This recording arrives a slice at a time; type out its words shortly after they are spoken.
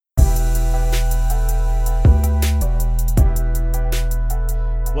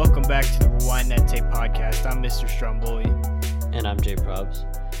Net Tape Podcast. I'm Mr. Stromboli. And I'm Jay Probs.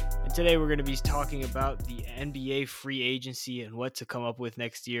 And today we're going to be talking about the NBA free agency and what to come up with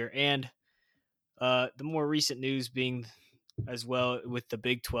next year. And the more recent news being as well with the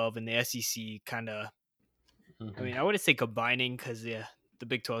Big 12 and the SEC kind of, I mean, I wouldn't say combining because the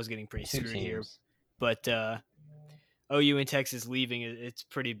Big 12 is getting pretty Two screwed here. teams. But OU and Texas leaving, it's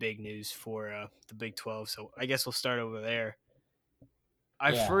pretty big news for the Big 12. So I guess we'll start over there.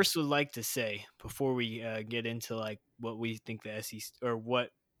 I first would like to say, before we get into like what we think the SEC or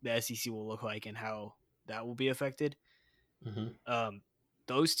what the SEC will look like and how that will be affected,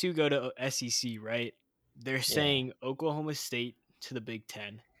 those two go to SEC, right? They're saying Oklahoma State to the Big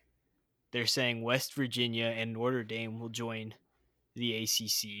 10. They're saying West Virginia and Notre Dame will join the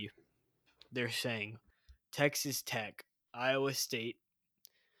ACC. They're saying Texas Tech, Iowa State,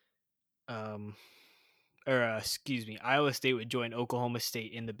 Iowa State would join Oklahoma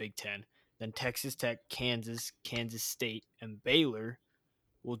State in the Big 10. Then Texas Tech, Kansas State, and Baylor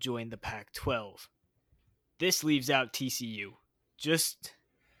will join the Pac-12. This leaves out TCU. Just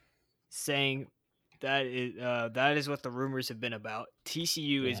saying that is what the rumors have been about.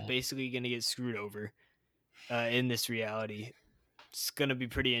 TCU is basically going to get screwed over in this reality. It's going to be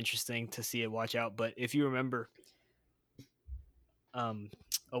pretty interesting to see it. Watch out. But if you remember,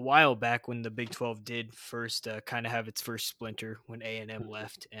 a while back when the Big 12 did first kind of have its first splinter when A&M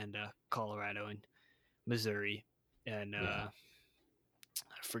left and Colorado and Missouri and I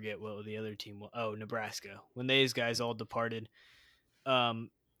forget what the other team was. Oh, Nebraska. When these guys all departed, when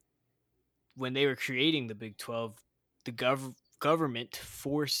they were creating the Big 12, the government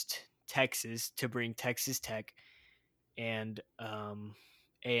forced Texas to bring Texas Tech and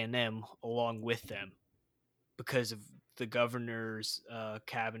A&M along with them because of the governor's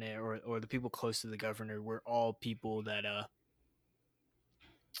cabinet or the people close to the governor were all people that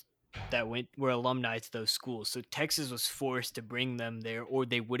were alumni to those schools. So Texas was forced to bring them there or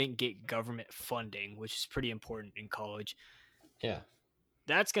they wouldn't get government funding, which is pretty important in college. Yeah.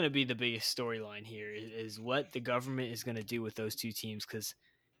 That's going to be the biggest storyline here is what the government is going to do with those two teams, because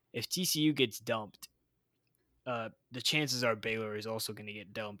if TCU gets dumped, the chances are Baylor is also going to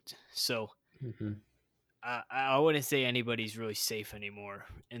get dumped. So I wouldn't say anybody's really safe anymore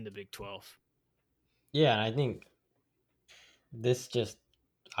in the Big 12. Yeah, and I think this just,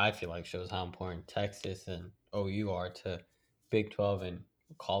 I feel like, shows how important Texas and OU are to Big 12 and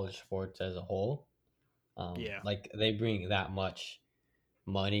college sports as a whole. Like, they bring that much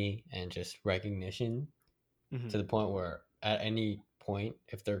money and just recognition to the point where at any point,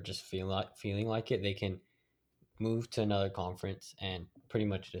 if they're just feeling like it, they can move to another conference and pretty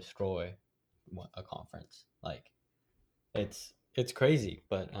much destroy a conference. Like, it's crazy,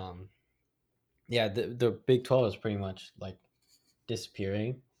 but the Big 12 is pretty much like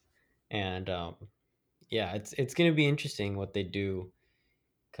disappearing, and it's gonna be interesting what they do,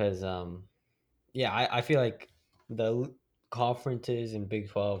 because I feel like the conferences in Big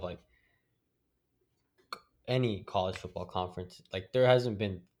 12, like any college football conference, like there hasn't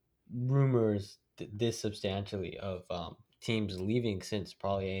been rumors this substantially of teams leaving since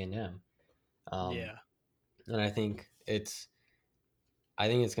probably A&M. And I think it's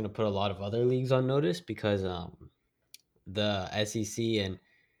going to put a lot of other leagues on notice, because the SEC and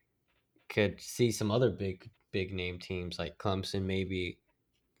could see some other big name teams like Clemson maybe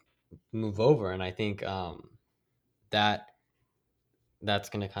move over, and I think that that's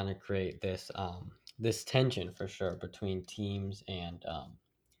going to kind of create this tension for sure between teams and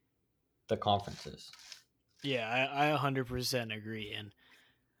the conferences. Yeah, I 100% agree, and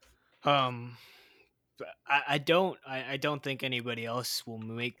I don't think anybody else will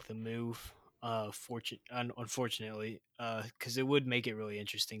make the move. Unfortunately, because it would make it really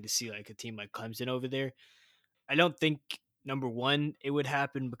interesting to see like a team like Clemson over there. I don't think, number one, it would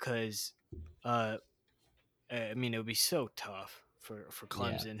happen because, I mean, it would be so tough for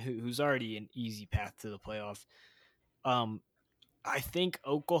Clemson, who's already an easy path to the playoff. I think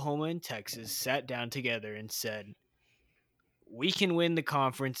Oklahoma and Texas sat down together and said, we can win the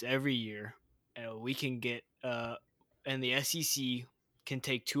conference every year. We can get and the SEC can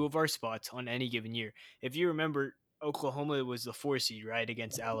take two of our spots on any given year. If you remember, Oklahoma was the 4 seed, right,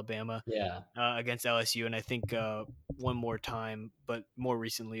 against Alabama, against LSU, and I think one more time, but more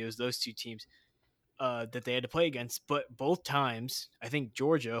recently, it was those two teams that they had to play against. But both times, I think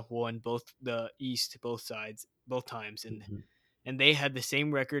Georgia won both the East, both sides, both times, and they had the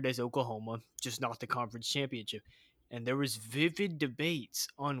same record as Oklahoma, just not the conference championship. And there was vivid debates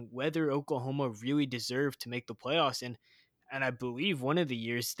on whether Oklahoma really deserved to make the playoffs, and I believe one of the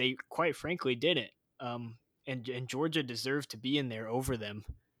years they quite frankly didn't. And Georgia deserved to be in there over them.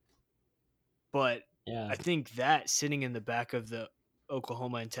 But Yeah. I think that sitting in the back of the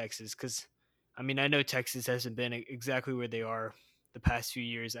Oklahoma and Texas, because I mean, I know Texas hasn't been exactly where they are the past few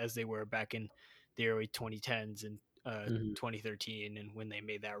years as they were back in the early 2010s and Hmm. 2013 and when they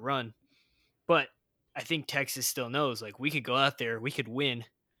made that run. But I think Texas still knows like we could go out there, we could win,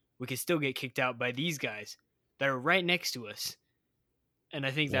 we could still get kicked out by these guys that are right next to us. And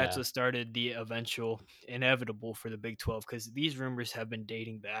I think that's Yeah. what started the eventual inevitable for the Big 12 because these rumors have been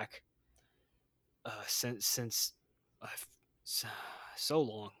dating back since uh, so, so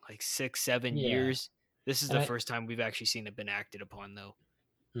long, like 6, 7 Yeah. years. This is And the I first time we've actually seen it been acted upon, though.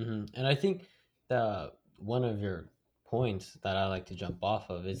 and I think the one of your points that I like to jump off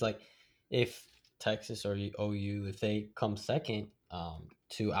of is like if Texas or OU, if they come second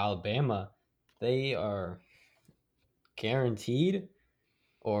to Alabama, they are guaranteed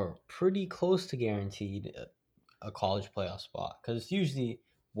or pretty close to guaranteed a college playoff spot because it's usually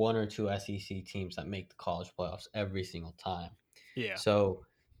one or two SEC teams that make the college playoffs every single time. Yeah, So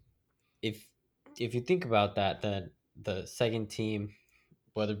if if you think about that, then the second team,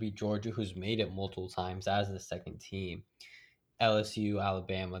 whether it be Georgia, who's made it multiple times as the second team, LSU,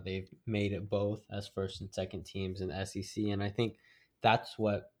 Alabama, they've made it both as first and second teams in the SEC, and I think that's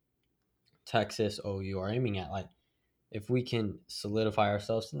what Texas, OU are aiming at. Like, if we can solidify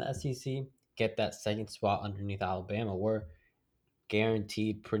ourselves in the SEC, get that second spot underneath Alabama, we're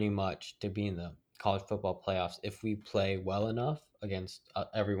guaranteed pretty much to be in the college football playoffs if we play well enough against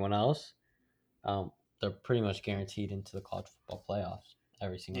everyone else. Um, they're pretty much guaranteed into the college football playoffs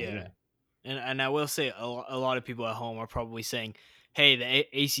every single yeah. year. And I will say a lot of people at home are probably saying, "Hey, the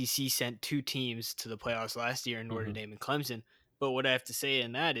ACC sent two teams to the playoffs last year, Notre Hmm. Dame and Clemson." But what I have to say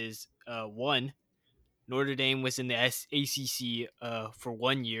in that is, one, Notre Dame was in the ACC for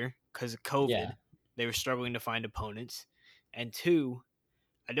 1 year because of Yeah, COVID. They were struggling to find opponents, and two,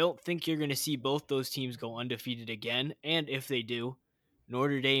 I don't think you're going to see both those teams go undefeated again. And if they do,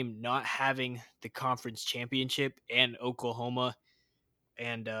 Notre Dame not having the conference championship and Oklahoma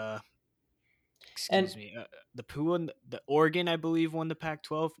and and excuse me, the Pooh and the Oregon, I believe, won the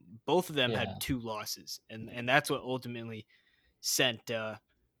Pac-12. Both of them yeah, had two losses, and that's what ultimately sent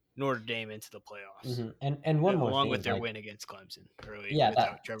Notre Dame into the playoffs, and one more along with thing, their like win against Clemson early yeah,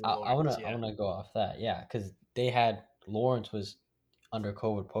 without that Trevor I Lawrence. I Yeah, wanna go off that, yeah, because they had Lawrence was under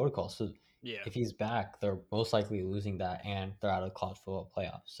COVID protocol, so yeah, if he's back, they're most likely losing that, and they're out of college football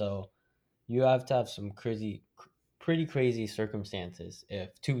playoffs. So you have to have some pretty crazy circumstances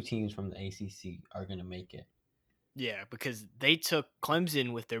if two teams from the ACC are going to make it. yeah, because they took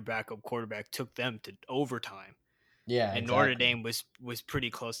Clemson with their backup quarterback, took them to overtime, Yeah, and Notre exactly. Dame was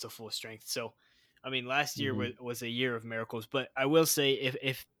pretty close to full strength. So, I mean, last year Hmm. was a year of miracles. But I will say,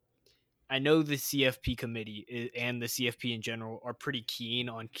 if I know the CFP committee and the CFP in general are pretty keen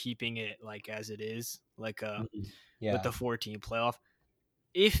on keeping it like as it is, like Hmm. with Yeah, the 14 playoff.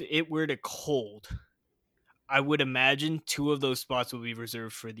 If it were to cold, I would imagine two of those spots would be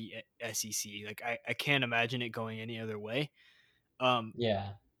reserved for the SEC. Like I can't imagine it going any other way. Um,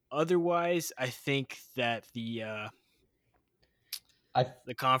 yeah. Otherwise, I think that I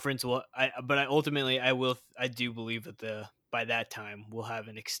the conference will. But I ultimately I will. I do believe that the by that time we'll have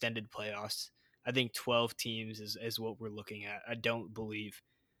an extended playoffs. I think 12 teams is what we're looking at. I don't believe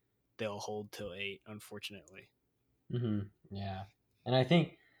they'll hold till eight, unfortunately. yeah, and I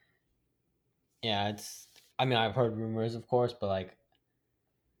think yeah, it's. I mean, I've heard rumors, of course, but like,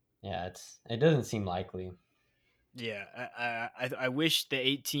 yeah, it doesn't seem likely. Yeah, I wish the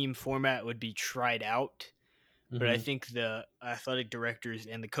 8 team format would be tried out, but I Hmm. think the athletic directors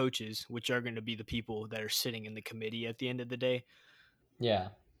and the coaches, which are going to be the people that are sitting in the committee at the end of the day,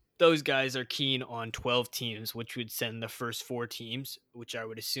 Yeah. those guys are keen on 12 teams, which would send the first 4 teams, which I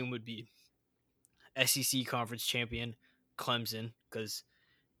would assume would be SEC conference champion Clemson, because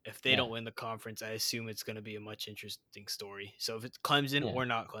if they don't Yeah. win the conference, I assume it's going to be a much interesting story. So if it's Clemson Yeah. or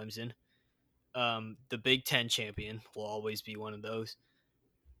not Clemson, the Big Ten champion will always be one of those.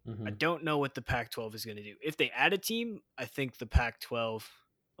 I Hmm. don't know what the Pac-12 is going to do. If they add a team, I think the Pac-12,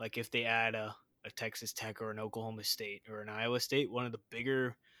 like if they add a Texas Tech or an Oklahoma State or an Iowa State, one of the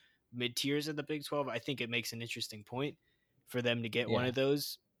bigger mid tiers of the Big 12, I think it makes an interesting point for them to get one Yeah. of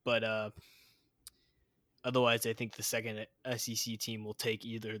those. But otherwise, I think the second SEC team will take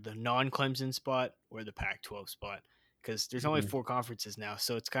either the non Clemson spot or the Pac 12 spot because there's only Hmm. 4 conferences now.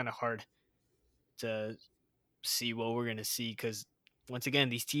 So it's kind of hard to see what we're going to see because once again,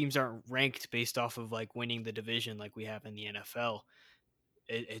 these teams aren't ranked based off of like winning the division like we have in the NFL.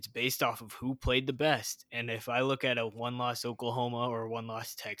 It's based off of who played the best. And if I look at a one loss Oklahoma or one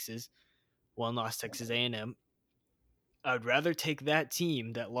loss Texas, one loss Texas A&M, I would rather take that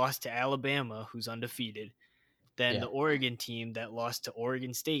team that lost to Alabama, who's undefeated, than Yeah. the Oregon team that lost to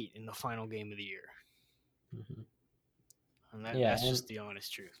Oregon State in the final game of the year. Hmm. And Yeah, that's and just the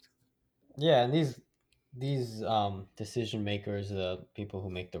honest truth. yeah, and these decision makers, the people who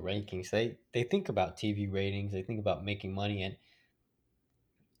make the rankings, they think about TV ratings, they think about making money. And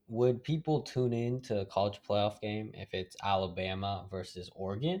would people tune in to a college playoff game if it's Alabama versus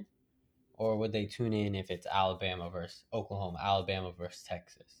Oregon, or would they tune in if it's Alabama versus Oklahoma, Alabama versus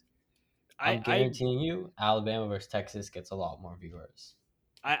Texas? I I'm I guaranteeing you, Alabama versus Texas gets a lot more viewers.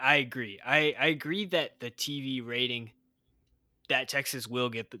 I agree. I agree that the TV rating that Texas will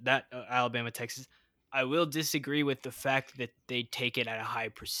get that Alabama Texas. I will disagree with the fact that they take it at a high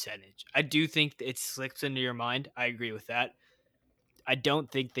percentage. I do think it slips into your mind. I agree with that. I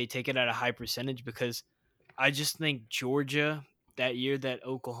don't think they take it at a high percentage because I just think Georgia that year that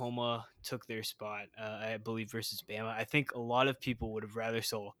Oklahoma took their spot, I believe versus Bama. I think a lot of people would have rather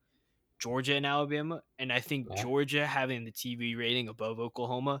saw Georgia and Alabama, and I think Yeah. Georgia having the TV rating above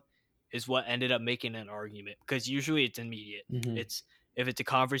Oklahoma is what ended up making an argument because usually it's immediate. Hmm. It's if it's a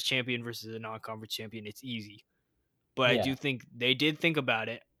conference champion versus a non-conference champion, it's easy. But I Yeah. do think they did think about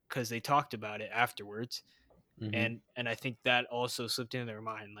it because they talked about it afterwards, Hmm. and I think that also slipped into their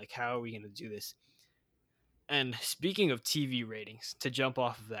mind, like how are we going to do this? And speaking of TV ratings, to jump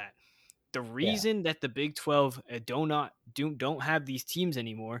off of that, the Yeah. reason that the Big 12 don't have these teams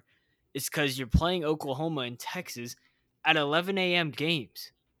anymore is because you're playing Oklahoma and Texas at 11 a.m.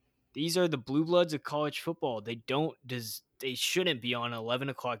 games. These are the blue bloods of college football. They shouldn't be on 11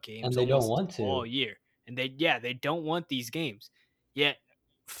 o'clock And games they don't almost want all to. year, and they don't want these games. Yet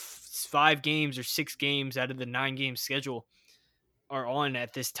 5 games or 6 games out of the 9 game schedule are on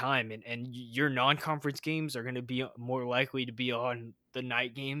at this time, and your non-conference games are going to be more likely to be on the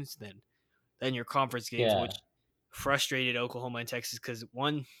night games than your conference games, Yeah. which frustrated Oklahoma and Texas because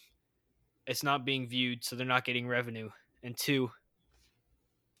one, it's not being viewed, so they're not getting revenue, and two,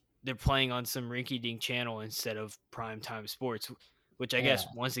 they're playing on some rinky-dink channel instead of prime time sports, which I Yeah. guess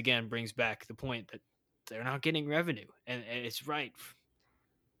once again brings back the point that they're not getting revenue, and it's right.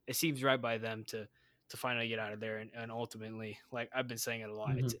 It seems right by them to finally get out of there, and ultimately, like I've been saying it a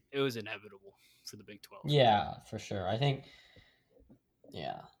lot, Hmm. it was inevitable for the Big 12. Yeah, for sure.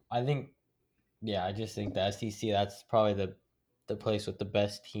 Yeah, I think, yeah, I just think the SEC, that's probably the place with the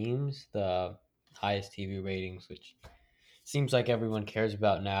best teams, the highest TV ratings, which seems like everyone cares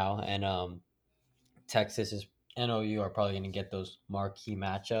about now. And Texas is NOU are probably going to get those marquee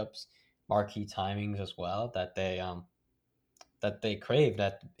matchups, marquee timings as well that they craved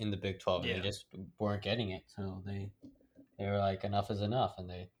at in the Big 12, and they Yeah, just weren't getting it. So they were like, enough is enough, and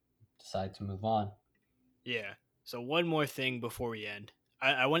they decided to move on. yeah. So one more thing before we end,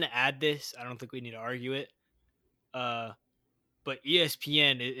 I want to add this. I don't think we need to argue it. Uh, but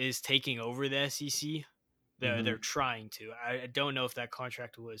ESPN is taking over the SEC. They're Hmm. trying to. I don't know if that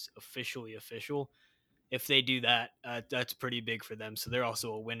contract was officially official. If they do that, that's pretty big for them. So they're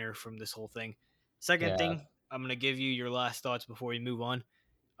also a winner from this whole thing. Second Yeah. thing, I'm gonna give you your last thoughts before we move on.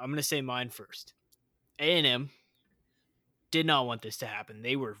 I'm gonna say mine first. A&M did not want this to happen.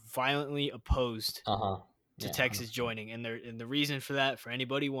 They were violently opposed Uh huh. to Yeah. Texas 100%. joining, and the reason for that, for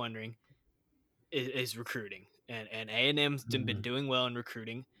anybody wondering, is recruiting. And A&M's been Hmm. doing well in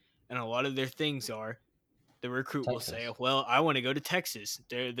recruiting, and a lot of their things are the recruit will say, Texas. "Well, I want to go to Texas.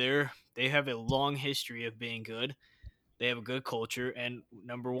 They have a long history of being good. They have a good culture, and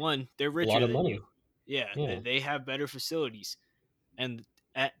number one, they're A lot richer of than you. money. Yeah, Yeah. they have better facilities." And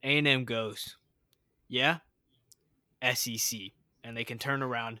at A&M goes, "Yeah, SEC," and they can turn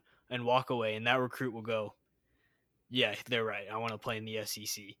around and walk away, and that recruit will go, "Yeah, they're right. I want to play in the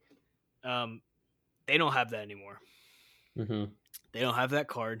SEC." Um, they don't have that anymore. Hmm. They don't have that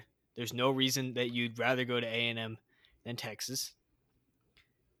card. There's no reason that you'd rather go to A&M than Texas.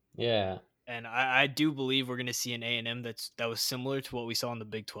 Yeah. And I do believe we're going to see an A&M that was similar to what we saw in the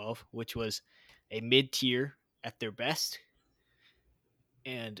Big 12, which was a mid tier at their best,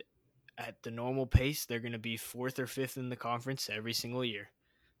 and at the normal pace, they're going to be fourth or fifth in the conference every single year.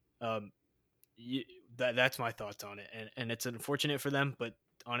 Um, you, that's my thoughts on it, and it's unfortunate for them, but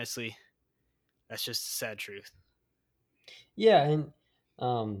honestly, that's just a sad truth. Yeah. And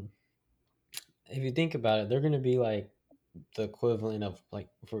um, if you think about it, they're going to be like the equivalent of, like,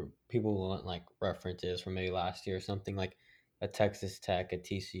 for people who want like references from maybe last year, something like a Texas Tech, a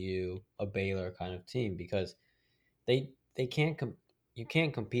TCU, a Baylor kind of team, because they can't you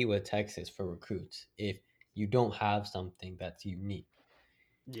can't compete with Texas for recruits if you don't have something that's unique.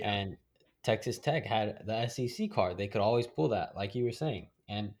 Yeah, And Texas Tech had the SEC card; they could always pull that, like you were saying.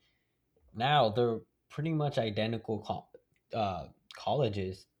 And now they're pretty much identical.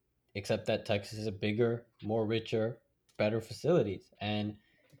 colleges, except that Texas is a bigger, more richer, better facilities, and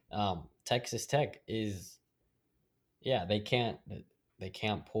Texas Tech is, yeah, they can't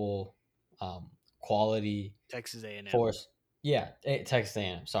pull quality Texas A&M. force. Yeah, Texas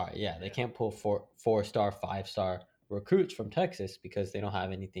A&M. Sorry, yeah, they Yeah. can't pull four-star, five-star recruits from Texas because they don't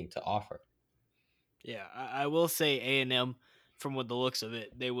have anything to offer. Yeah, I will say A&M, from what the looks of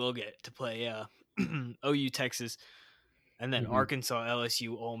it, they will get to play OU Texas, and then Hmm. Arkansas,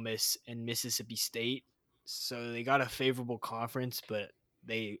 LSU, Ole Miss, and Mississippi State. So they got a favorable conference, but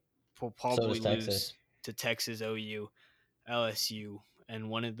they will So does probably lose Texas. to Texas, OU, LSU, and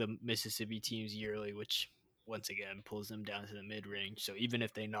one of the Mississippi teams yearly, which once again pulls them down to the mid range. So even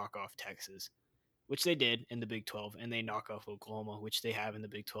if they knock off Texas, which they did in the Big 12, and they knock off Oklahoma, which they have in the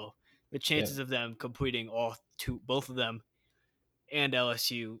Big 12, the chances Yep. of them completing both of them, and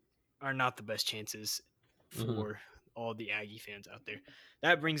LSU are not the best chances Hmm. for all the Aggie fans out there.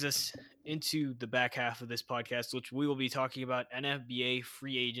 That brings us into the back half of this podcast, which we will be talking about NFBA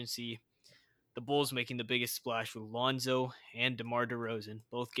free agency. The Bulls making the biggest splash with Lonzo and DeMar DeRozan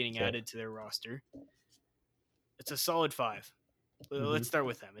both getting Yep. added to their roster. It's a solid five. Hmm. Let's start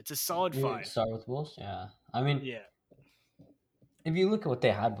with them. It's a solid You five. start with Bulls. Yeah, I mean, Yeah, if you look at what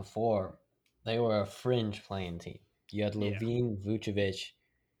they had before, they were a fringe playing team. You had yeah, Levine, Vucevic,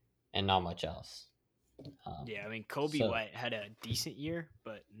 and not much else. yeah. I mean, Kobe So White had a decent year,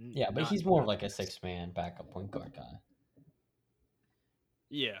 but yeah, but not he's more of not the like a best. six-man backup point guard guy.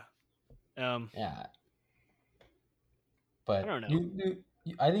 Yeah. Um, Yeah, I but don't know.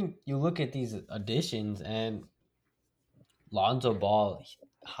 I think you look at these additions and Lonzo Ball,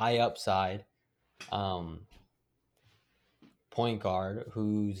 high upside, um, point guard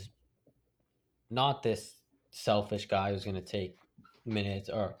who's not this selfish guy who's going to take minutes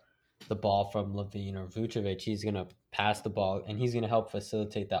or the ball from Levine or Vucevic. He's going to pass the ball and he's going to help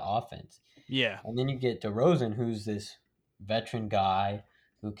facilitate that offense. Yeah, And then you get DeRozan, who's this veteran guy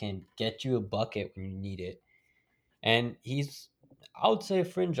who can get you a bucket when you need it. And he's, I would say, a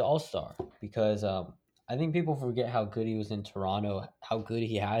fringe all star because I think people forget how good he was in Toronto, how good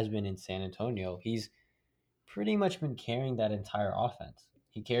he has been in San Antonio. He's pretty much been carrying that entire offense.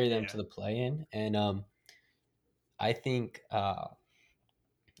 He carried them yeah, to the play in. And I think I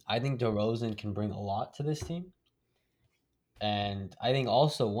think DeRozan can bring a lot to this team. And I think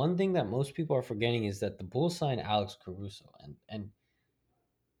also one thing that most people are forgetting is that the Bulls signed Alex Caruso, and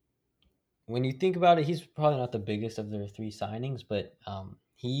when you think about it, he's probably not the biggest of their three signings, but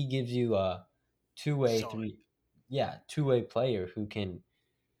he gives you a two-way solid. three, yeah, two-way player who can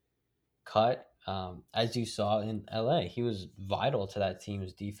cut. As you saw in LA, he was vital to that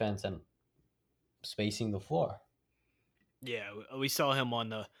team's defense and spacing the floor. Yeah, we saw him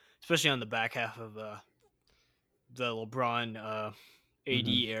on especially on the back half of the LeBron Hmm. AD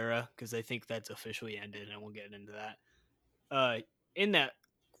era, because I think that's officially ended, and we'll get into that. In that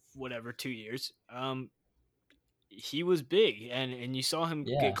whatever 2 years, he was big, and you saw him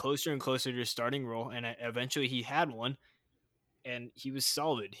get Yeah, closer and closer to his starting role, and eventually he had one, and he was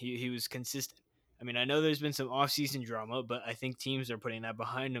solid. He was consistent. I mean, I know there's been some offseason drama, but I think teams are putting that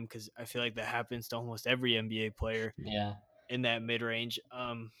behind him because I feel like that happens to almost every NBA player yeah, in that mid range,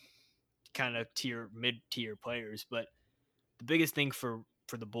 kind of mid tier players. But the biggest thing for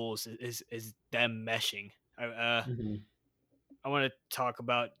the Bulls is them meshing. hmm, I want to talk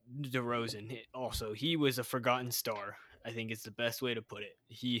about DeRozan. Also, he was a forgotten star. I think it's the best way to put it.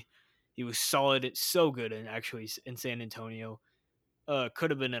 He was solid. It's so good, and actually in San Antonio,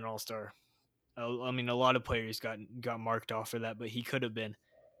 could have been an all star. I mean, a lot of players got marked off for that, but he could have been.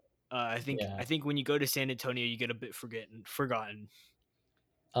 I yeah. think when you go to San Antonio, you get a bit forgotten.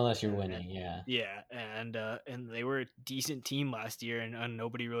 Unless you're Uh, winning, yeah. yeah, and they were a decent team last year, and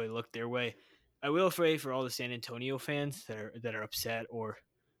nobody really looked their way. I will say for all the San Antonio fans that are upset or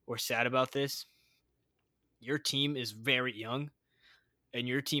sad about this, your team is very young, and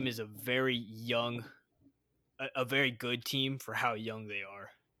your team is a very young, a very good team for how young they are.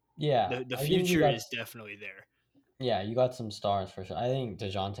 Yeah, The I think you future got is definitely there. yeah, you got some stars for sure. I think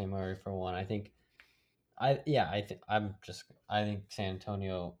Dejounte Murray for one. I think I think San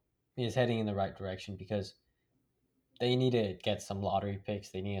Antonio is heading in the right direction because they need to get some lottery picks.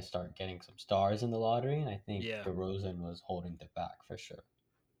 They need to start getting some stars in the lottery, and I think Yeah, DeRozan was holding it back for sure.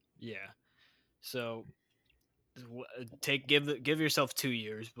 yeah. So give yourself 2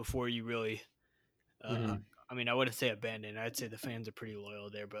 years before you really. Uh, Hmm. I mean, I wouldn't say abandon. I'd say the fans are pretty loyal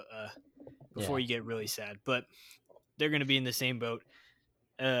there, but before Yeah. you get really sad. But they're going to be in the same boat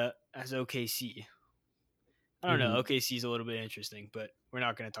as OKC. I don't know. Hmm. OKC is a little bit interesting, but we're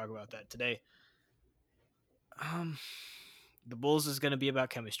not going to talk about that today. Um, the Bulls is going to be about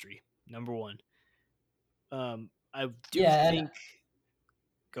chemistry. Number one. I do Yeah, and think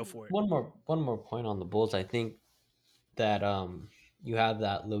go for it. one more point on the Bulls. I think that you have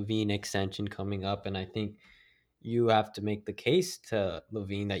that Levine extension coming up, and I think you have to make the case to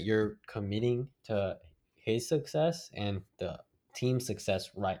Levine that you're committing to his success and the team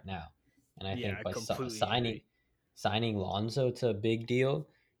success right now. And I Yeah, think I by completely signing agree. Lonzo to a big deal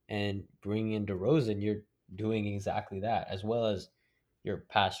and bringing in DeRozan, you're doing exactly that, as well as your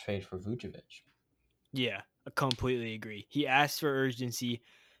past trade for Vucevic. Yeah, I completely agree. He asked for urgency.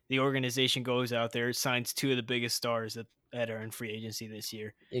 The organization goes out there, signs two of the biggest stars that are in free agency this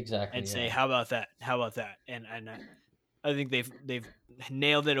year, and Exactly. say, Yeah. "How about that? How about that?" And I think they've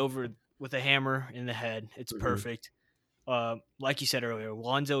nailed it over with a hammer in the head. It's Hmm. perfect. Like you said earlier,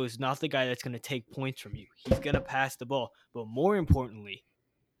 Lonzo is not the guy that's going to take points from you. He's going to pass the ball, but more importantly,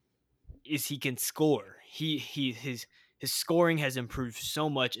 is he can score. His scoring has improved so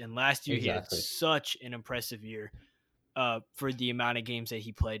much, and last year he had Exactly. such an impressive year for the amount of games that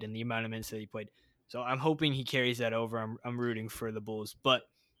he played and the amount of minutes that he played. So I'm hoping he carries that over. I'm rooting for the Bulls, but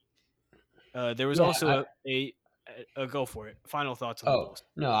there was Yeah. also a go for it. Final thoughts on the Oh Bulls.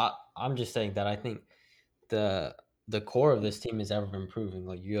 no, I'm just saying that I think the the core of this team is ever improving.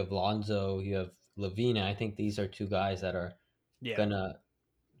 Like you have Lonzo, you have Lavina. I think these are two guys that are Yeah, gonna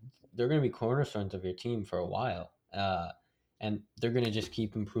they're gonna be cornerstones of your team for a while. And they're gonna just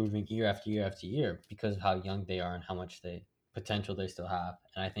keep improving year after year after year because of how young they are and how much they potential they still have.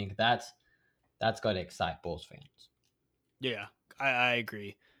 And I think that's got to excite Bulls fans. yeah, I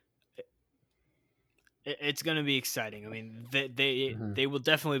agree. It's going to be exciting. I mean, Hmm. they will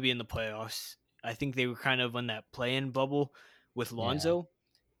definitely be in the playoffs. I think they were kind of on that play-in bubble with Yeah, Lonzo,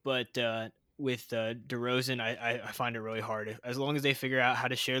 but with DeRozan, I find it really hard. As long as they figure out how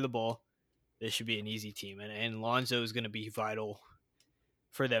to share the ball, this should be an easy team. And Lonzo is going to be vital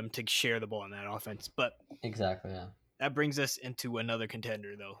for them to share the ball in that offense. But exactly. Yeah. that brings us into another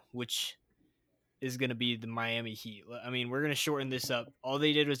contender, though, which is going to be the Miami Heat. I mean, we're going to shorten this up. All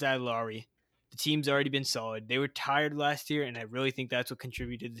they did was add Lowry. The team's already been solid. They were tired last year, and I really think that's what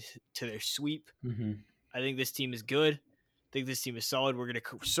contributed to their sweep. Hmm. I think this team is good. I think this team is solid. We're going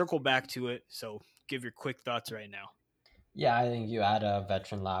to circle back to it. So give your quick thoughts right now. Yeah, I think you add a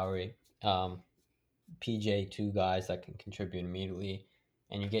veteran Lowry. PJ, two guys that can contribute immediately,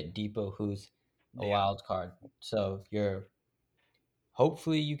 and you get Depot, who's a Yeah. wild card. So you're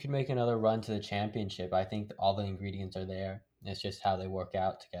hopefully you can make another run to the championship. I think all the ingredients are there. It's just how they work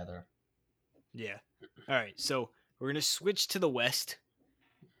out together. Yeah. All right. So we're going to switch to the West,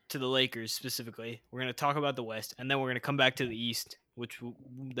 to the Lakers specifically. We're going to talk about the West, and then we're going to come back to the East, which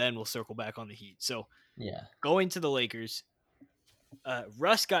then we'll circle back on the Heat. So Yeah. going to the Lakers,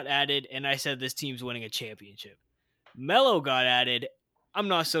 Russ got added, and I said this team's winning a championship. Melo got added. I'm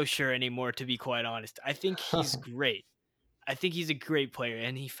not so sure anymore, to be quite honest. I think he's great. I think he's a great player,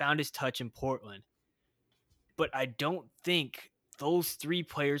 and he found his touch in Portland. But I don't think those three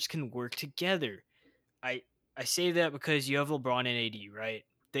players can work together. I I say that because you have LeBron and AD, right?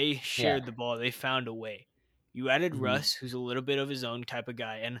 They Yeah. shared the ball. They found a way. You added Hmm. Russ, who's a little bit of his own type of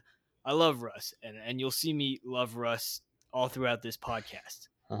guy, and I love Russ, and you'll see me love Russ all throughout this podcast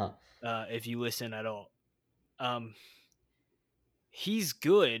Uh-huh. if you listen at all. Um, he's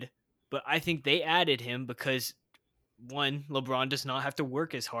good, but I think they added him because one, LeBron does not have to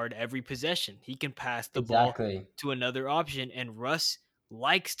work as hard every possession. He can pass the ball Exactly. to another option, and Russ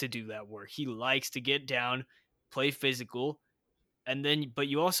likes to do that work. He likes to get down, play physical, and then but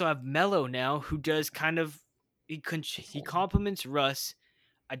you also have Melo now who does kind of The he same. complements Russ.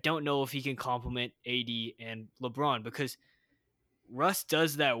 I don't know if he can complement AD and LeBron because Russ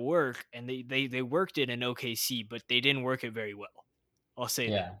does that work, and they worked it in OKC, but they didn't work it very well. I'll say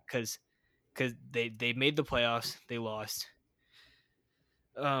that Yeah. because they made the playoffs, they lost.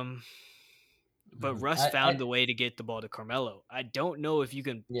 Um, but Hmm. Russ found the way to get the ball to Carmelo. I don't know if you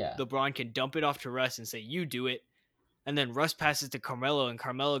can Yeah. LeBron can dump it off to Russ and say you do it, and then Russ passes to Carmelo, and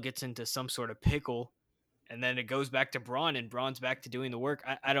Carmelo gets into some sort of pickle, and then it goes back to Braun, and Braun's back to doing the work.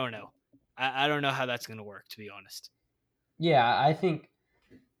 I don't know. I don't know how that's going to work, to be honest. Yeah. I think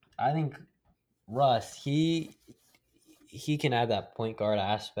Russ, he can add that point guard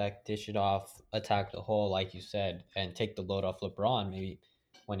aspect, dish it off, attack the hole, like you said, and take the load off LeBron maybe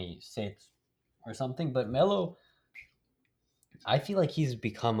when he sits or something. But Melo, I feel like he's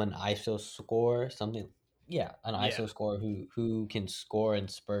become an ISO scorer, something. Yeah, an Yeah, ISO scorer who can score in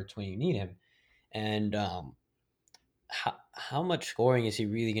spurts when you need him. And how much scoring is he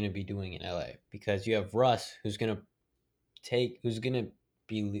really going to be doing in LA? Because you have Russ, who's going to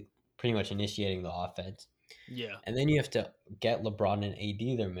be pretty much initiating the offense. Yeah. And then you have to get LeBron and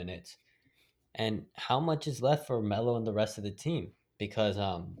AD their minutes. And how much is left for Melo and the rest of the team? Because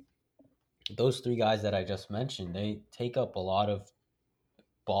those three guys that I just mentioned, they take up a lot of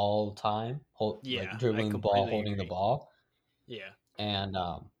ball time, like Yeah, I dribbling the ball, completely holding the agree. ball. Yeah. And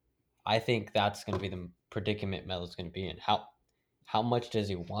I think that's going to be the predicament Melo's going to be in. How much does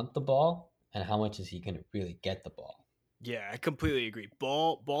he want the ball, and how much is he going to really get the ball? Yeah, I completely agree.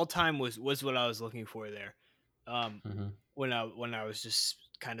 Ball time was what I was looking for there. Um Hmm. when I was just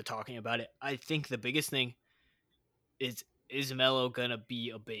kind of talking about it. I think the biggest thing is Melo gonna be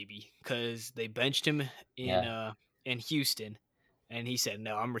a baby cuz they benched him Yeah, in Houston and he said,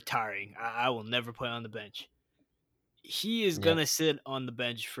 "No, I'm retiring. I will never play on the bench." He is yep, gonna sit on the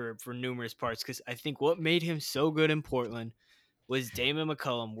bench for numerous parts cuz I think what made him so good in Portland was Damon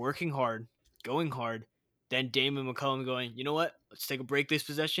McCullum working hard, going hard, then Damon McCullum going, you know what? Let's take a break this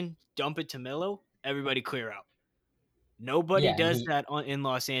possession, dump it to Melo, everybody clear out. Nobody yeah, and does he. that in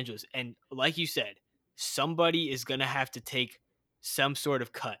Los Angeles. And like you said, somebody is going to have to take some sort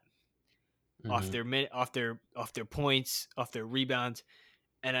of cut off Hmm. their off their points, off their rebounds.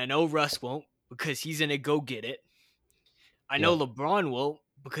 And I know Russ won't because he's going to go get it. I know Yep, LeBron won't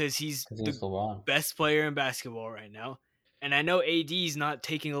because he's because the he's LeBron. best player in basketball right now. And I know AD's not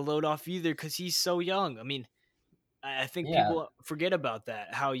taking a load off either because he's so young. I mean, I think Yeah, people forget about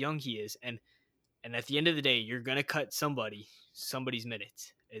that, how young he is. And at the end of the day, you're gonna cut somebody's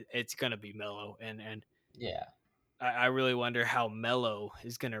minutes. It's gonna be Melo, and yeah, I really wonder how Melo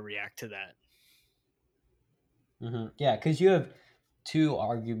is gonna react to that. yeah. Because you have two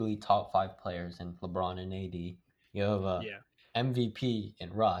arguably top five players in LeBron and AD. You have a Yeah, MVP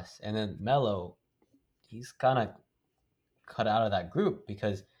in Russ, and then Melo. He's kind of cut out of that group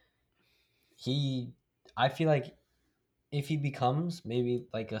because he. I feel like if he becomes maybe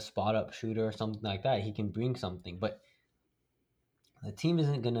like a spot up shooter or something like that, he can bring something. But the team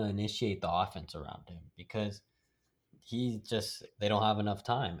isn't going to initiate the offense around him because they don't have enough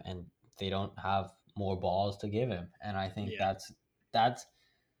time and they don't have more balls to give him. And I think yeah, that's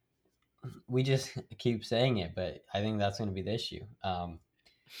we just keep saying it, but I think that's going to be the issue.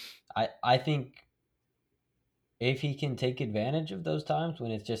 I think if he can take advantage of those times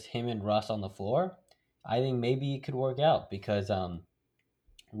when it's just him and Russ on the floor, I think maybe it could work out because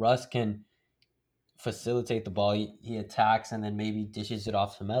Russ can facilitate the ball. He attacks and then maybe dishes it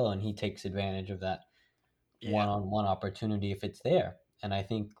off to Melo, and he takes advantage of that yeah, one-on-one opportunity if it's there. And I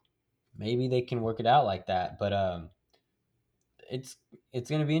think maybe they can work it out like that. But it's it's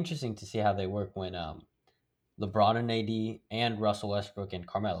going to be interesting to see how they work when LeBron and AD and Russell Westbrook and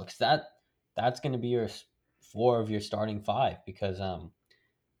Carmelo, because that's going to be your four of your starting five because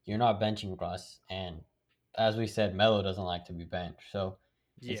you're not benching Russ, and as we said, Melo doesn't like to be benched. So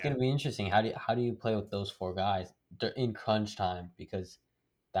it's going yeah, to be interesting. How do you play with those four guys? They're in crunch time because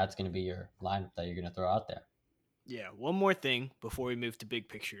that's going to be your lineup that you're going to throw out there. yeah. One more thing before we move to big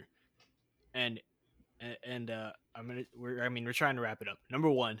picture, and and I'm gonna we're trying to wrap it up. Number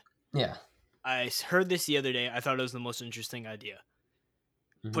one, Yeah. I heard this the other day. I thought it was the most interesting idea.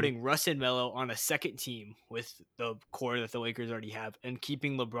 Hmm. Putting Russ and Melo on a second team with the core that the Lakers already have, and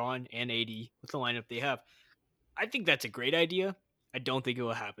keeping LeBron and AD with the lineup they have. I think that's a great idea. I don't think it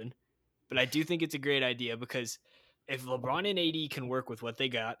will happen, but I do think it's a great idea because if LeBron and AD can work with what they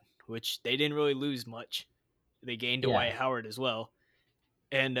got, which they didn't really lose much, they gained Dwight Yeah. Howard as well,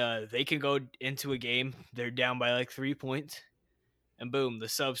 and they can go into a game, they're down by like 3 points, and boom, the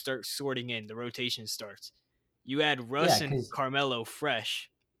subs start sorting in, the rotation starts. You add Yeah. Russ and Because Carmelo fresh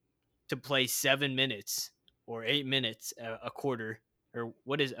to play 7 minutes or 8 minutes a quarter, or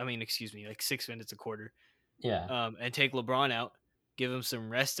what is, I mean, excuse me, like 6 minutes a quarter, yeah. and take LeBron out, give him some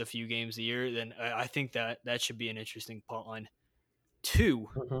rest a few games a year, then I think that should be an interesting plot line. Two,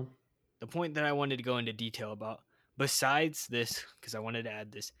 Hmm. the point that I wanted to go into detail about, besides this, because I wanted to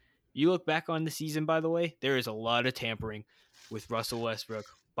add this, you look back on the season, by the way, there is a lot of tampering with Russell Westbrook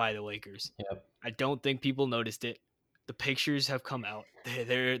by the Lakers. Yep. I don't think people noticed it. The pictures have come out.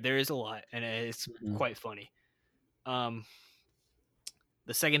 There is a lot, and it's Hmm. quite funny. Um,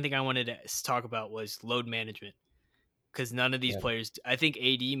 the second thing I wanted to talk about was load management because none of these Yep. players. I think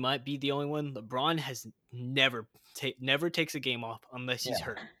AD might be the only one. LeBron has never takes a game off unless he's Yeah.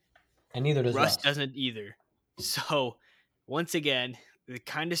 hurt. And neither does Russ Russ. doesn't either. So once again, it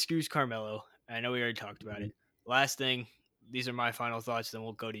kind of screws Carmelo. I know we already talked about Hmm. it. Last thing, these are my final thoughts. Then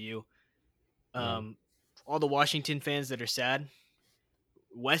we'll go to you. Yeah. Um, all the Washington fans that are sad.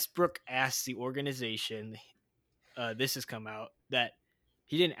 Westbrook asked the organization. This has come out that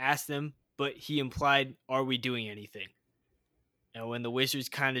he didn't ask them, but he implied, "Are we doing anything?" And when the Wizards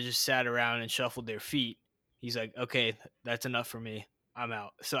kind of just sat around and shuffled their feet, He's like, okay, that's enough for me. I'm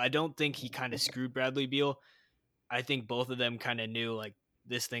out. So I don't think he kind of screwed Bradley Beal. I think both of them kind of knew like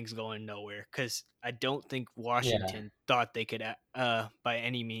this thing's going nowhere because I don't think Yeah. Washington thought they could by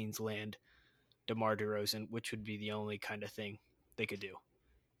any means land DeMar DeRozan, which would be the only kind of thing they could do.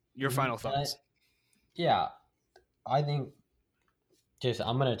 Your final thoughts? Yeah, I think just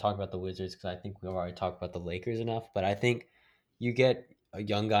I'm gonna talk about the Wizards because I think we've already talked about the Lakers enough. But I think you get a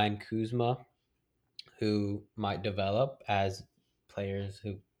young guy in Kuzma who might develop as players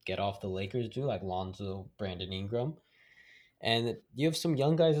who get off the Lakers do, like Lonzo, Brandon Ingram, and you have some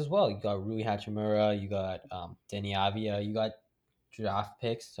young guys as well. You got Rui Hachimura, you got Denny Avia, you got draft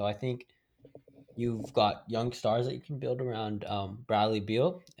picks. So I think you've got young stars that you can build around Bradley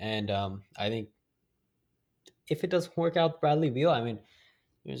Beal, and I think if it doesn't work out with Bradley Beal, I mean,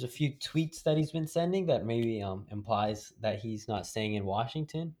 there's a few tweets that he's been sending that maybe implies that he's not staying in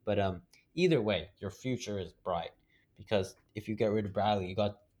Washington. But either way, your future is bright because if you get rid of Bradley, you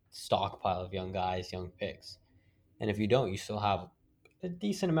got stockpile of young guys, young picks, and if you don't, you still have a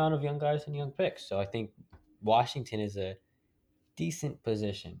decent amount of young guys and young picks. So I think Washington is a decent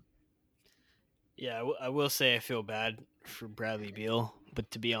position. Yeah, I will say I feel bad for Bradley Beal, but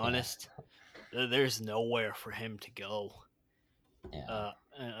to be Yeah, honest, there's nowhere for him to go. yeah.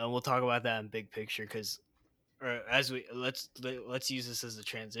 And we'll talk about that in big picture because, or as we let's use this as a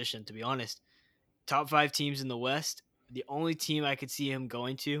transition. To be honest, top five teams in the West, the only team I could see him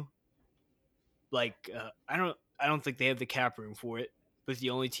going to, like, I don't think they have the cap room for it. But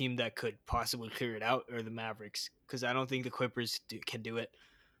the only team that could possibly clear it out are the Mavericks because I don't think the Clippers can do it.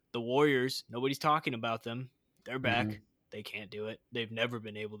 The Warriors, nobody's talking about them. They're Hmm. back. They can't do it. They've never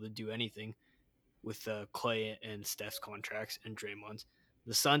been able to do anything with Clay and Steph's contracts and Draymond's.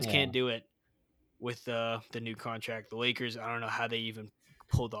 The Suns Yeah. can't do it with the new contract. The Lakers, I don't know how they even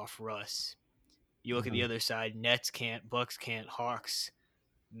pulled off Russ. You look at the Hmm. other side, Nets can't, Bucks can't, Hawks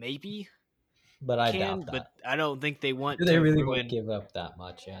maybe But I doubt can, but that. I don't think they Do want they to really want to ruin. give up that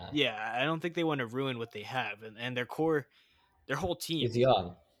much? Yeah, Yeah, I don't think they want to ruin what they have, and their core, their whole he's team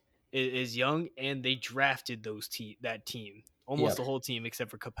young. is young, and they drafted that team, almost Yep. the whole team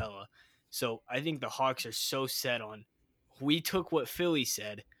except for Capella. So I think the Hawks are so set on we took what Philly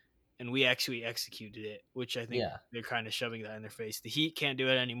said and we actually executed it, which I think Yeah. they're kind of shoving that in their face. The Heat can't do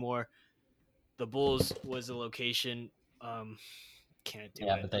it anymore. The Bulls was a location, um, can't do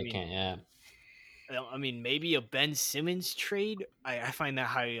Yeah, it. but they can't. Yeah. I mean, maybe a Ben Simmons trade. I find that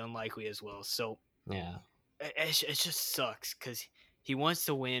highly unlikely as well. So Yeah. it just sucks because he wants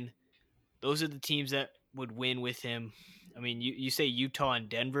to win. Those are the teams that would win with him. I mean, you say Utah and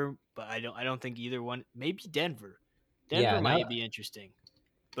Denver, but I don't think either one. Maybe Denver. Yeah. Denver Now, might be interesting,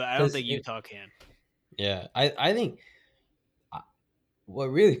 but I don't because think Utah can. yeah, I think what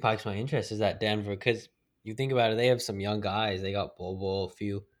really piques my interest is that Denver, because you think about it, they have some young guys. They got Bobo, a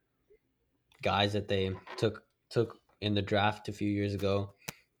few guys that they took in the draft a few years ago.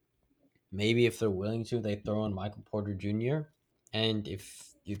 Maybe if they're willing to, they throw in Michael Porter Jr. And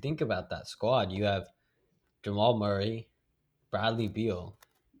if you think about that squad, you have Jamal Murray, Bradley Beal,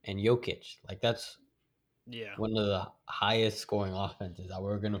 and Jokic. Like that's Yeah, one of the highest scoring offenses that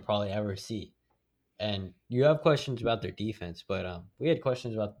we're gonna probably ever see. And you have questions about their defense, but we had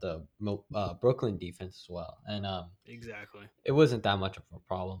questions about the Brooklyn defense as well, and exactly. it wasn't that much of a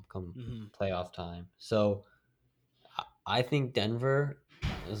problem come Hmm. playoff time. So I think Denver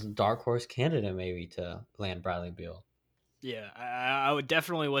is a dark horse candidate maybe to land Bradley Beal. Yeah, I would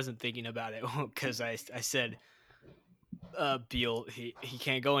definitely wasn't thinking about it because I said Beal he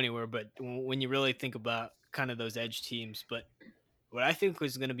can't go anywhere. But when you really think about kind of those edge teams, but what I think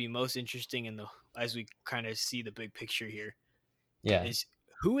was going to be most interesting in the as we kind of see the big picture here Yeah. is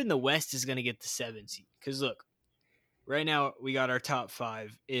who in the West is going to get the 7 seed. Because look, right now we got our top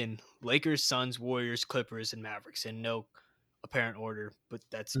five in Lakers, Suns, Warriors, Clippers, and Mavericks in no apparent order, but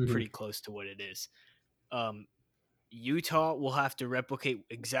that's Hmm. pretty close to what it is. Um, Utah will have to replicate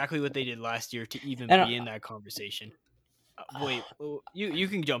exactly what they did last year to even And be in that conversation. Wait, you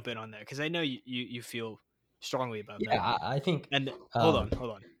can jump in on that because I know you feel strongly about yeah, that. I think And um,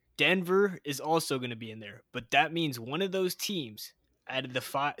 hold on. Denver is also going to be in there, but that means one of those teams out of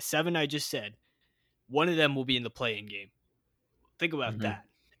the seven I just said, one of them will be in the play-in game. Think about mhm. that.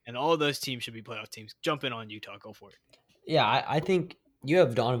 And all of those teams should be playoff teams. Jump in on Utah. Go for it. Yeah, I think you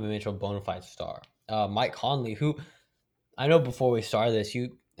have Donovan Mitchell, bona fide star. Mike Conley, who I know before we started this,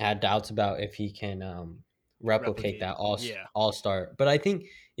 you had doubts about if he can replicate Replicate. that Yeah. all star. But I think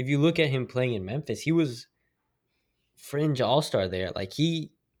if you look at him playing in Memphis, he was fringe all star there. Like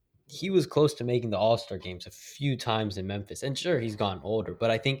he was close to making the all star games a few times in Memphis. And sure, he's gotten older,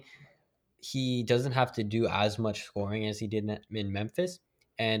 but I think he doesn't have to do as much scoring as he did in Memphis,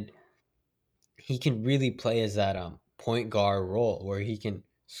 and he can really play as that point guard role where he can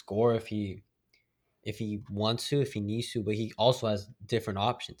score if he wants to, if he needs to, but he also has different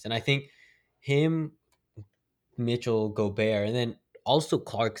options. And I think him, Mitchell, Gobert, and then also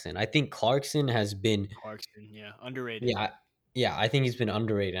Clarkson. I think Clarkson has been, Clarkson, yeah, underrated. yeah, yeah, I think he's been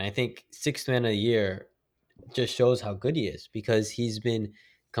underrated. And I think sixth man of the year just shows how good he is because he's been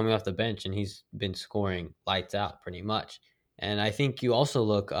coming off the bench and he's been scoring lights out pretty much. And I think you also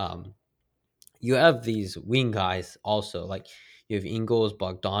look, you have these wing guys also, like you have Ingles,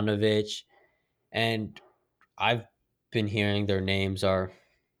 Bogdanovich, and I've been hearing their names are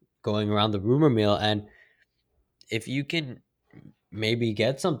going around the rumor mill. And if you can maybe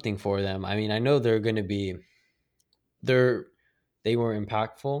get something for them, I mean, I know they're going to be, they're, they were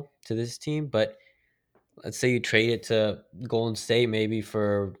impactful to this team, but let's say you trade it to Golden State, maybe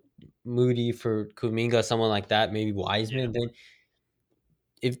for Moody, for Kuminga, someone like that, maybe Yeah, Wiseman. Then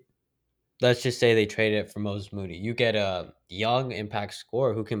if let's just say they trade it for Moses Moody, you get a young impact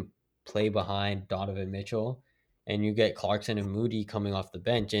scorer who can play behind Donovan Mitchell, and you get Clarkson and Moody coming off the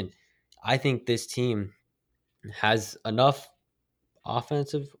bench. And I think this team has enough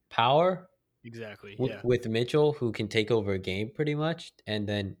offensive power exactly. Yeah, with Mitchell, who can take over a game pretty much, and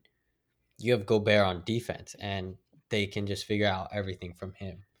then you have Gobert on defense, and they can just figure out everything from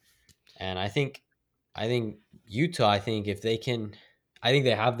him. And I think Utah, I think if they can, I think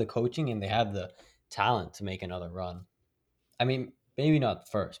they have the coaching and they have the talent to make another run. I mean, maybe not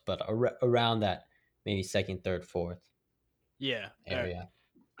first, but around that maybe second, third, fourth yeah. area.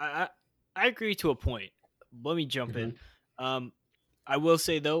 I I agree to a point. Let me jump in. Hmm. Um, I will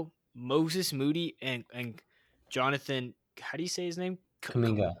say though, Moses Moody and Jonathan, how do you say his name?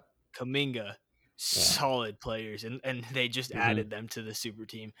 Kaminga. Kaminga, Yeah. solid players, and they just Hmm. added them to the super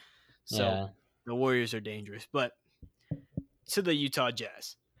team. So Yeah. the Warriors are dangerous. But to the Utah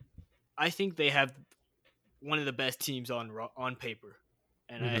Jazz, I think they have one of the best teams on paper,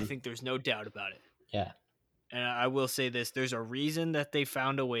 and I Hmm. think there's no doubt about it. Yeah. And I will say this: there's a reason that they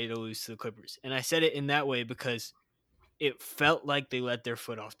found a way to lose to the Clippers, and I said it in that way because it felt like they let their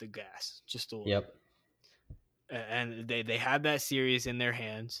foot off the gas just a little, Yep. and they had that series in their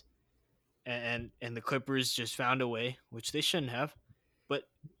hands, and the Clippers just found a way, which they shouldn't have, but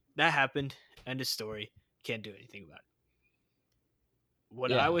that happened. End of story. Can't do anything about it.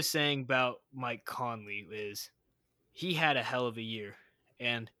 What I Yeah. was saying about Mike Conley is he had a hell of a year,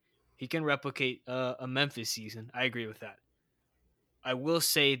 and he can replicate a Memphis season. I agree with that. I will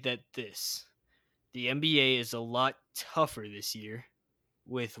say that the NBA is a lot tougher this year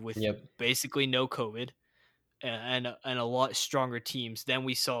with Yep. basically no COVID and a lot stronger teams than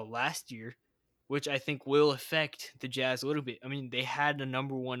we saw last year, which I think will affect the Jazz a little bit. I mean, they had the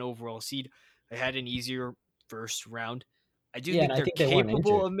number one overall seed. They had an easier first round. I do Yeah, and think I they're think they weren't capable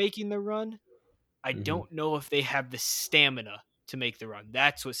injured. of making the run. I Hmm. don't know if they have the stamina to make the run.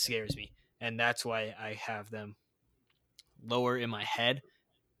 That's what scares me. And that's why I have them lower in my head.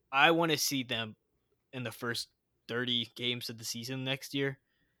 I want to see them in the first 30 games of the season next year.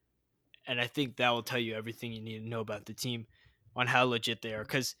 And I think that will tell you everything you need to know about the team on how legit they are.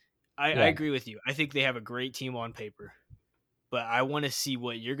 Because I Yeah. agree with you. I think they have a great team on paper. But I want to see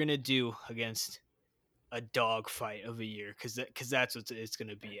what you're going to do against a dog fight of a year because that's what it's going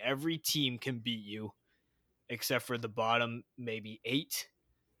to be. Every team can beat you except for the bottom maybe eight.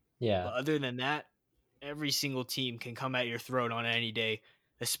 Yeah. But other than that, every single team can come at your throat on any day,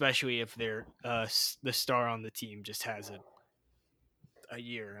 especially if they're the star on the team just has a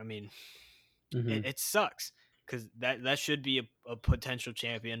year. I mean, Hmm. it sucks because that should be a potential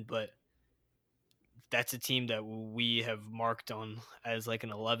champion, but that's a team that we have marked on as like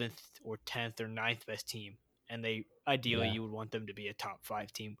an 11th or 10th or ninth best team, and they ideally Yeah. you would want them to be a top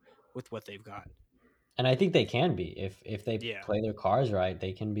five team with what they've got. And I think they can be if they Yeah, play their cards right,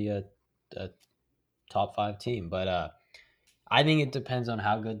 they can be a top five team. But I think it depends on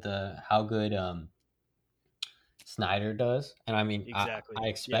how good Snyder does. And I mean, I exactly.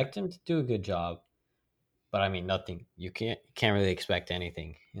 Yeah, expect him to do a good job, but I mean nothing. You can't really expect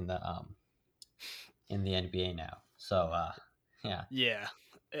anything in the NBA now. So yeah, yeah.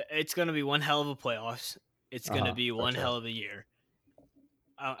 It's gonna be one hell of a playoffs. It's gonna be for one sure. hell of a year.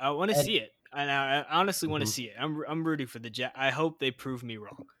 I want to And see it, and I honestly want to mhm, see it. I'm rooting for the Jet. I hope they prove me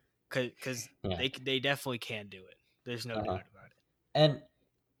wrong, because yeah, they definitely can do it. There's no uh-huh. doubt about it. And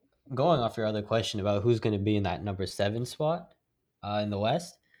going off your other question about who's going to be in that number seven spot in the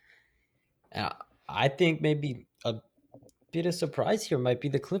West, uh, I think maybe a bit of surprise here might be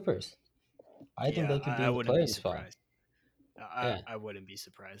the Clippers. I think Yeah, they could be I in the wouldn't be playing spot. surprised. Yeah. I wouldn't be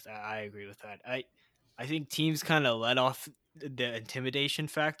surprised. I agree with that. I think teams kind of let off the intimidation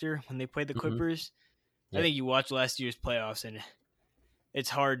factor when they play the Hmm. Clippers. I Yep. think you watch last year's playoffs, and it's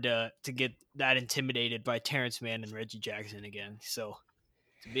hard to get that intimidated by Terrence Mann and Reggie Jackson again. So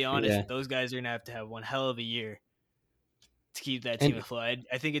to be honest, Yeah. those guys are gonna have to have one hell of a year to keep that team And afloat.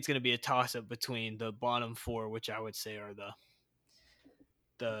 I think it's gonna be a toss up between the bottom four, which I would say are the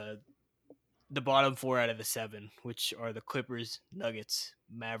the bottom four out of the seven, which are the Clippers, Nuggets,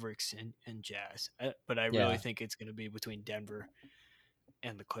 Mavericks, and Jazz. But I really yeah. think it's going to be between Denver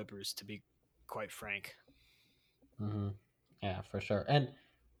and the Clippers, to be quite frank. Hmm. Yeah, for sure. And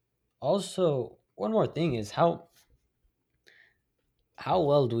also, one more thing is how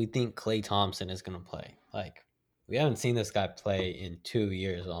well do we think Clay Thompson is going to play? Like, we haven't seen this guy play in 2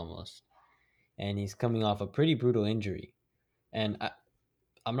 years almost, and he's coming off a pretty brutal injury. And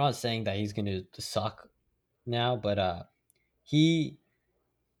I'm not saying that he's going to suck now, but he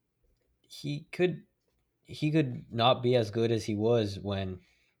he could he could not be as good as he was when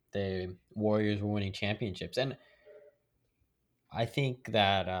the Warriors were winning championships. And I think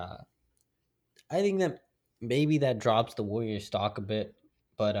that maybe that drops the Warriors stock a bit,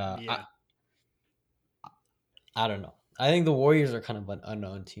 but Yeah, I don't know. I think the Warriors are kind of an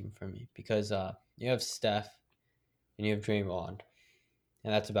unknown team for me because you have Steph and you have Draymond,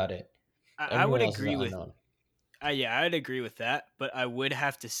 and that's about it. I Everyone would else is an agree with. unknown. Yeah, I'd agree with that. But I would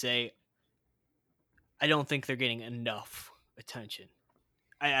have to say I don't think they're getting enough attention.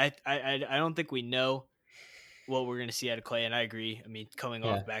 I don't think we know what we're going to see out of Clay, and I agree. I mean, coming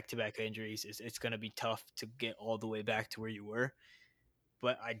off Yeah, back to back injuries, it's going to be tough to get all the way back to where you were.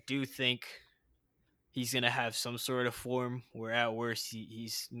 But I do think he's going to have some sort of form where at worst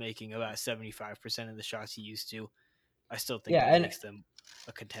he's making about 75% of the shots he used to. I still think yeah, that and makes them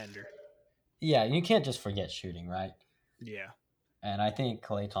a contender. yeah, you can't just forget shooting, right? Yeah. And I think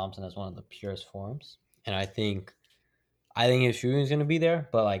Clay Thompson has one of the purest forms, and I think his shooting is going to be there,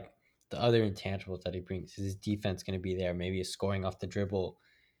 but like the other intangibles that he brings, his defense going to be there, maybe his scoring off the dribble,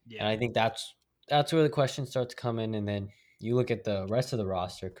 and Yeah. I think that's where the questions start to come in. And then you look at the rest of the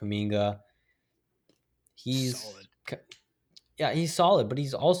roster, Kaminga, he's Solid. yeah, he's solid, but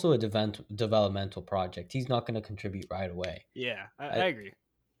he's also a developmental project. He's not going to contribute right away. Yeah, I I, agree.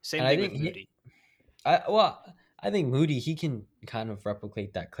 Same and I thing with think he, Moody. I think Moody he can kind of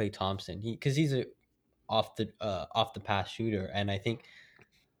replicate that Clay Thompson. Because he's a off the pass shooter, and I think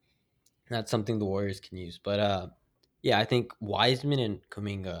that's something the Warriors can use. But yeah, I think Wiseman and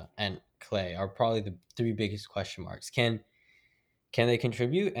Kuminga and Clay are probably the three biggest question marks. Can they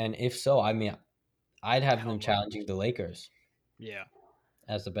contribute? And if so, I mean, I'd have How them much? challenging the Lakers Yeah.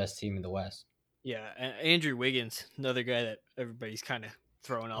 as the best team in the West. Yeah. Andrew Wiggins, another guy that everybody's kind of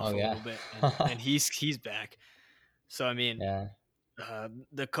throwing Oh off a yeah, little bit, and he's back. So I mean, yeah,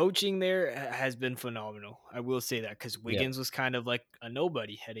 the coaching there has been phenomenal. I will say that because yep. Wiggins was kind of like a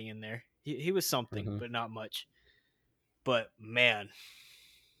nobody heading in there. He was something, Hmm. but not much. But man,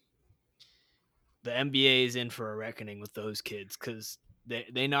 the NBA is in for a reckoning with those kids because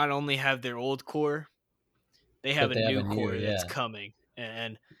they not only have their old core, they have But a they have a new new, core that's yeah. coming.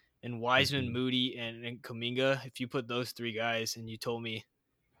 And Wiseman, Hmm. Moody, and Kaminga. If you put those three guys and you told me,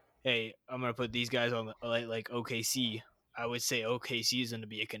 hey, I'm gonna put these guys on like OKC, I would say OKC is going to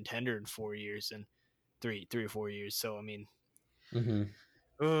be a contender in 4 years and 3 or 4 years. So I mean, Hmm.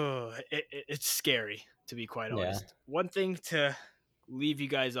 oh, it's scary to be quite Yeah. honest. One thing to leave you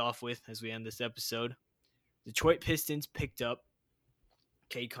guys off with as we end this episode: Detroit Pistons picked up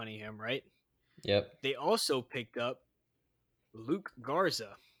Cade Cunningham, right? Yep. They also picked up Luke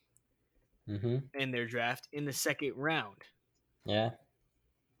Garza Hmm. in their draft in the second round. Yeah.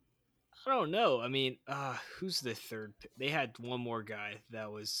 I don't know. I mean, who's the third? They had one more guy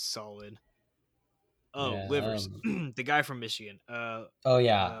that was solid. Oh, Yeah. Livers, the guy from Michigan. Oh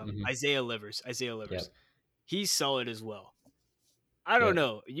yeah. Isaiah Livers. Isaiah Livers. Yep. He's solid as well. I don't Yep.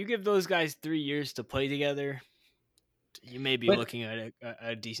 know. You give those guys 3 years to play together, you may be But looking at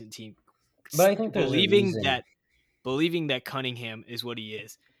a decent team. I think there's a Believing reason. that believing that Cunningham is what he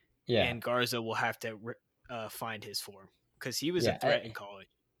is, Yeah. and Garza will have to find his form because he was a Yeah. threat in college.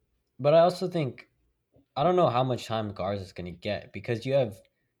 But I also think I don't know how much time Garza is going to get because you have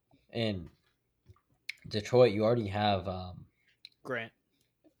in Detroit you already have Grant.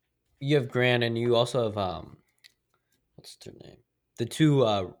 Grant and you also have what's their name, the two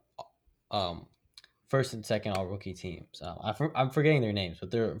um first and second all rookie teams. I'm forgetting their names, but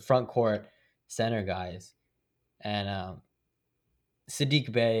they're front court center guys and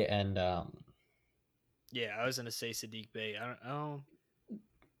Sadiq Bey and Yeah, I was gonna say Sadiq Bey. I don't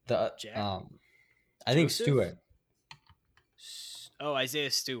the Jack I think Joseph. Stewart. Oh,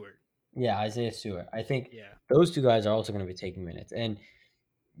 Isaiah Stewart. Yeah, Isaiah Stewart. I think Yeah, those two guys are also going to be taking minutes. And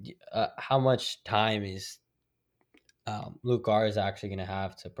how much time is Luke Gar is actually going to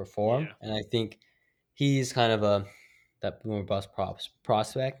have to perform? yeah, And I think he's kind of a that boomer bust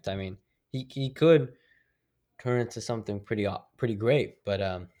prospect. I mean, he could turn into something pretty great, but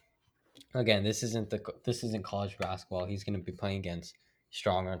again, this isn't college basketball. He's going to be playing against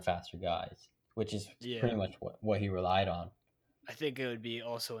stronger and faster guys, which is pretty yeah. much what he relied on. I think it would be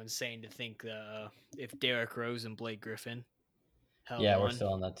also insane to think that if Derrick Rose and Blake Griffin held Yeah, we're on.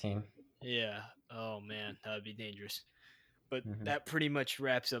 still on that team. Yeah. Oh man, that would be dangerous. But Hmm. that pretty much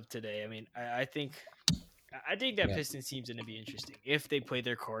wraps up today. I mean, I think that Yeah, Pistons team's going to be interesting if they play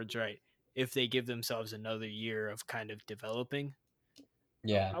their cards right. If they give themselves another year of kind of developing,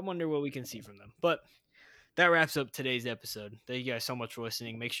 yeah, I wonder what we can see from them. But that wraps up today's episode. Thank you guys so much for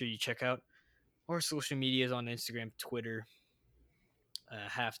listening. Make sure you check out our social medias on Instagram, Twitter,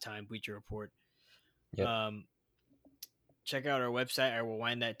 Halftime, Bleacher Report. yep. Um, check out our website,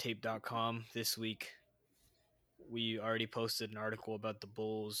 iwillwindthattape.com. This week, we already posted an article about the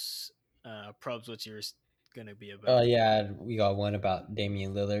Bulls. Probs, what's yours going to be about? Yeah, we got one about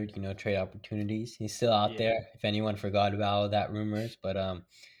Damian Lillard. Trade opportunities. He's still out Yeah, there. If anyone forgot about all that rumors, but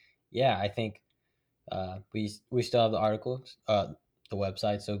yeah, I think we still have the articles. The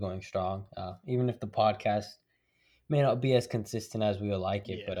website still going strong. Even if the podcast may not be as consistent as we would like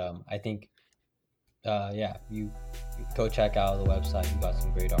it, yeah, but I think yeah, you go check out the website. We got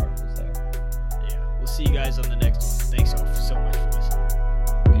some great articles there. yeah. We'll see you guys on the next one. Thanks all so much for